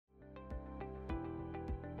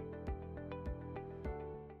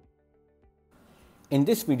In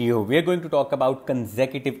this video, we are going to talk about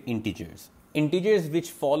consecutive integers. Integers which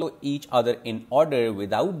follow each other in order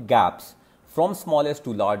without gaps from smallest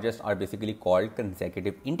to largest are basically called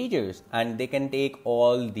consecutive integers, and they can take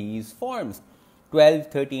all these forms. 12,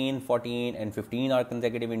 13, 14 and 15 are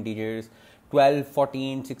consecutive integers. 12,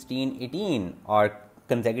 14, 16, 18 are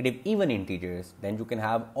consecutive even integers. Then you can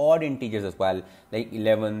have odd integers as well, like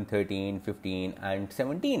 11, 13, 15 and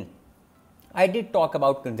 17. I did talk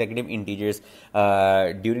about consecutive integers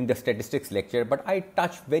during the statistics lecture, but I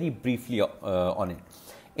touched very briefly on it.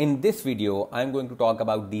 In this video, I am going to talk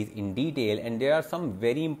about these in detail, and there are some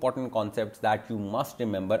very important concepts that you must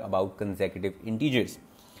remember about consecutive integers.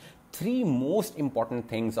 Three most important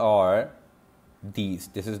things are these.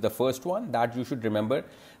 This is the first one that you should remember,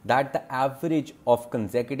 that the average of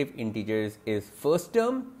consecutive integers is first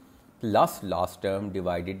term plus last term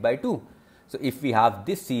divided by 2. So if we have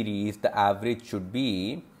this series, the average should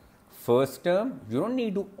be first term. You don't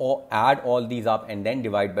need to add all these up and then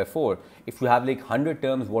divide by 4. If you have like 100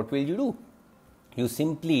 terms, what will you do? You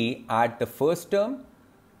simply add the first term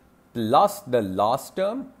plus the last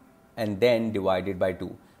term and then divided by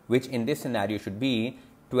 2, which in this scenario should be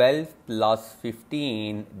 12 plus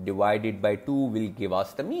 15 divided by 2 will give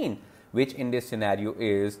us the mean, which in this scenario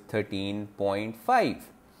is 13.5.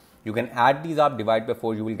 You can add these up, divide by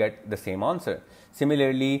 4, you will get the same answer.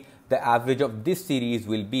 Similarly, the average of this series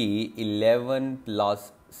will be 11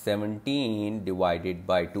 plus 17 divided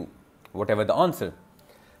by 2, whatever the answer.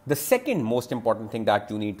 The second most important thing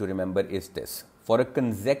that you need to remember is this. For a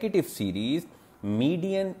consecutive series,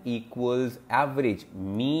 median equals average,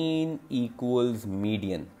 mean equals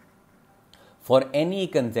median. For any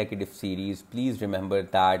consecutive series, please remember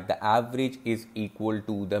that the average is equal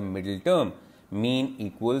to the middle term. Mean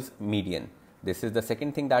equals median. This is the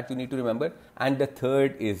second thing that you need to remember. And the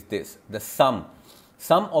third is this, the sum.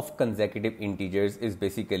 Sum of consecutive integers is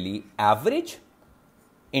basically average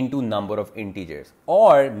into number of integers,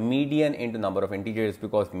 or median into number of integers,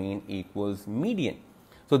 because mean equals median.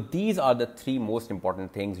 So these are the three most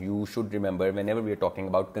important things you should remember whenever we are talking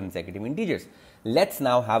about consecutive integers. Let's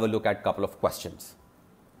now have a look at a couple of questions.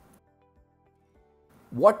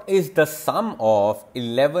 What is the sum of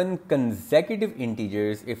 11 consecutive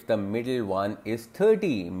integers if the middle one is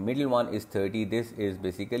 30? Middle one is 30. This is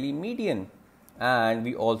basically median. And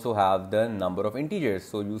we also have the number of integers.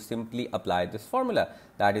 So you simply apply this formula.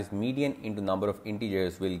 That is, median into number of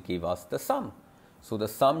integers will give us the sum. So the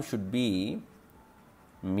sum should be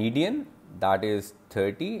median, that is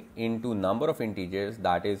 30, into number of integers,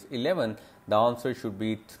 that is 11. The answer should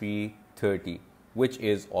be 330, which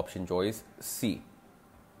is option choice C.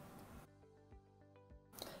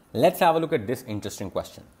 Let's have a look at this interesting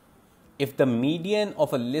question. If the median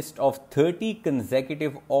of a list of 30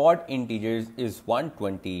 consecutive odd integers is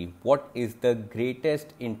 120, what is the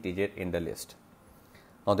greatest integer in the list?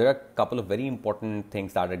 Now, there are a couple of very important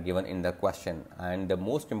things that are given in the question, and the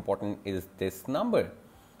most important is this number.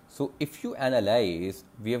 So, if you analyze,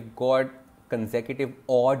 we have got consecutive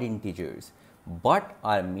odd integers, but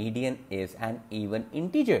our median is an even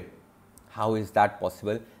integer. How is that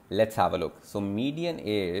possible? Let's have a look. So median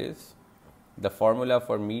is, the formula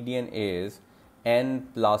for median is n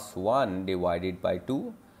plus 1 divided by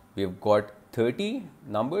 2. We've got 30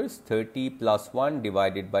 numbers, 30 plus 1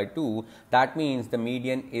 divided by 2. That means the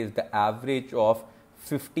median is the average of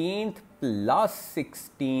 15th plus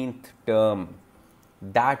 16th term.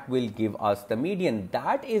 That will give us the median.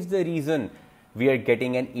 That is the reason we are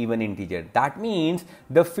getting an even integer. That means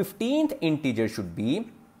the 15th integer should be,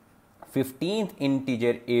 15th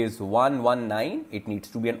integer is 119, it needs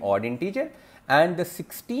to be an odd integer, and the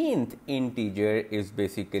 16th integer is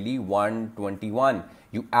basically 121.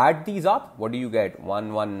 You add these up, what do you get?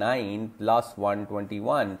 119 plus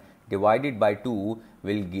 121 divided by 2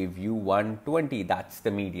 will give you 120. That's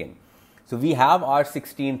the median. So we have our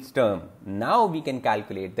 16th term. Now we can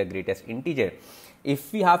calculate the greatest integer.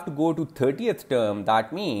 If we have to go to 30th term,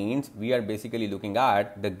 that means we are basically looking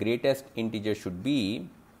at the greatest integer should be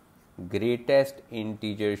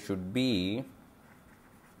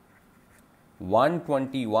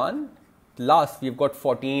 121 plus, we've got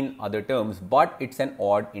 14 other terms, but it's an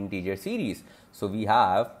odd integer series. So we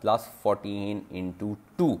have plus 14 into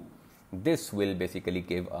 2. This will basically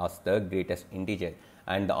give us the greatest integer,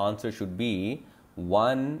 and the answer should be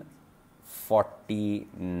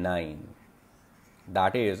 149.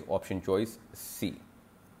 That is option choice C.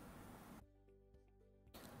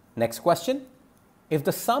 Next question. If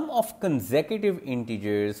the sum of consecutive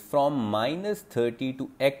integers from minus 30 to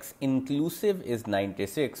x inclusive is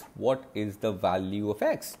 96, what is the value of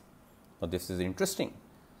x? Now this is interesting.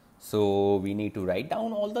 So we need to write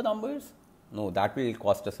down all the numbers. No, that will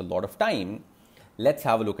cost us a lot of time. Let's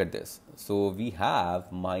have a look at this. So we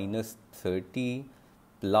have minus 30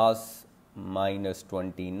 plus minus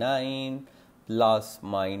 29 plus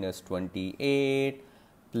minus 28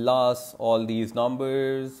 plus all these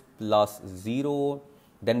numbers plus 0.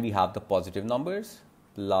 Then we have the positive numbers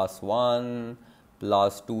plus 1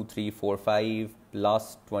 plus 2, 3, 4, 5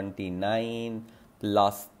 plus 29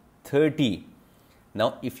 plus 30.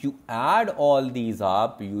 Now, if you add all these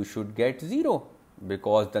up, you should get 0,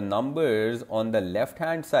 because the numbers on the left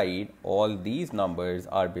hand side, all these numbers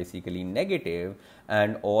are basically negative,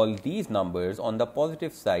 and all these numbers on the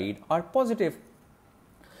positive side are positive.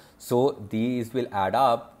 So these will add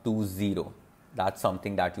up to 0. That's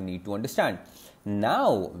something that you need to understand.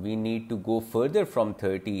 Now we need to go further from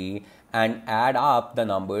 30 and add up the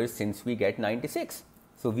numbers, since we get 96.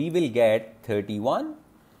 So we will get 31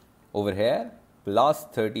 over here plus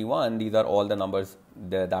 31. These are all the numbers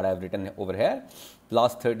that I have written over here.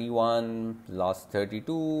 Plus 31 plus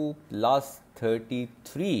 32 plus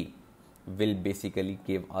 33 will basically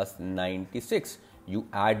give us 96. You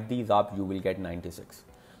add these up, you will get 96.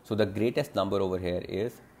 So the greatest number over here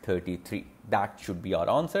is 33. That should be our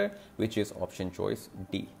answer, which is option choice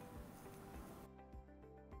D.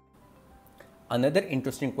 Another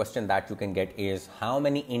interesting question that you can get is, how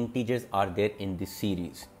many integers are there in this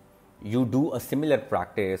series? You do a similar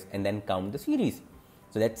practice and then count the series.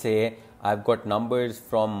 So let's say I've got numbers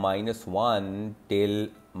from minus 1 till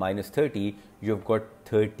minus 30. You've got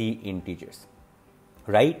 30 integers,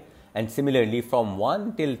 right? And similarly, from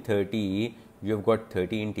 1 till 30, you've got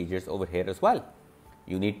 30 integers over here as well.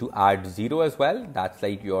 You need to add 0 as well. That's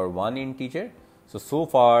like your one integer. So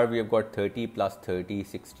far we have got 30 plus 30,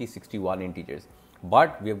 60, 61 integers.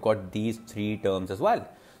 But we have got these three terms as well.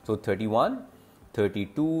 So 31,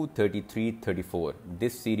 32, 33, 34.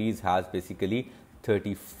 This series has basically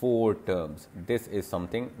 34 terms. This is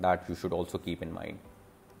something that you should also keep in mind.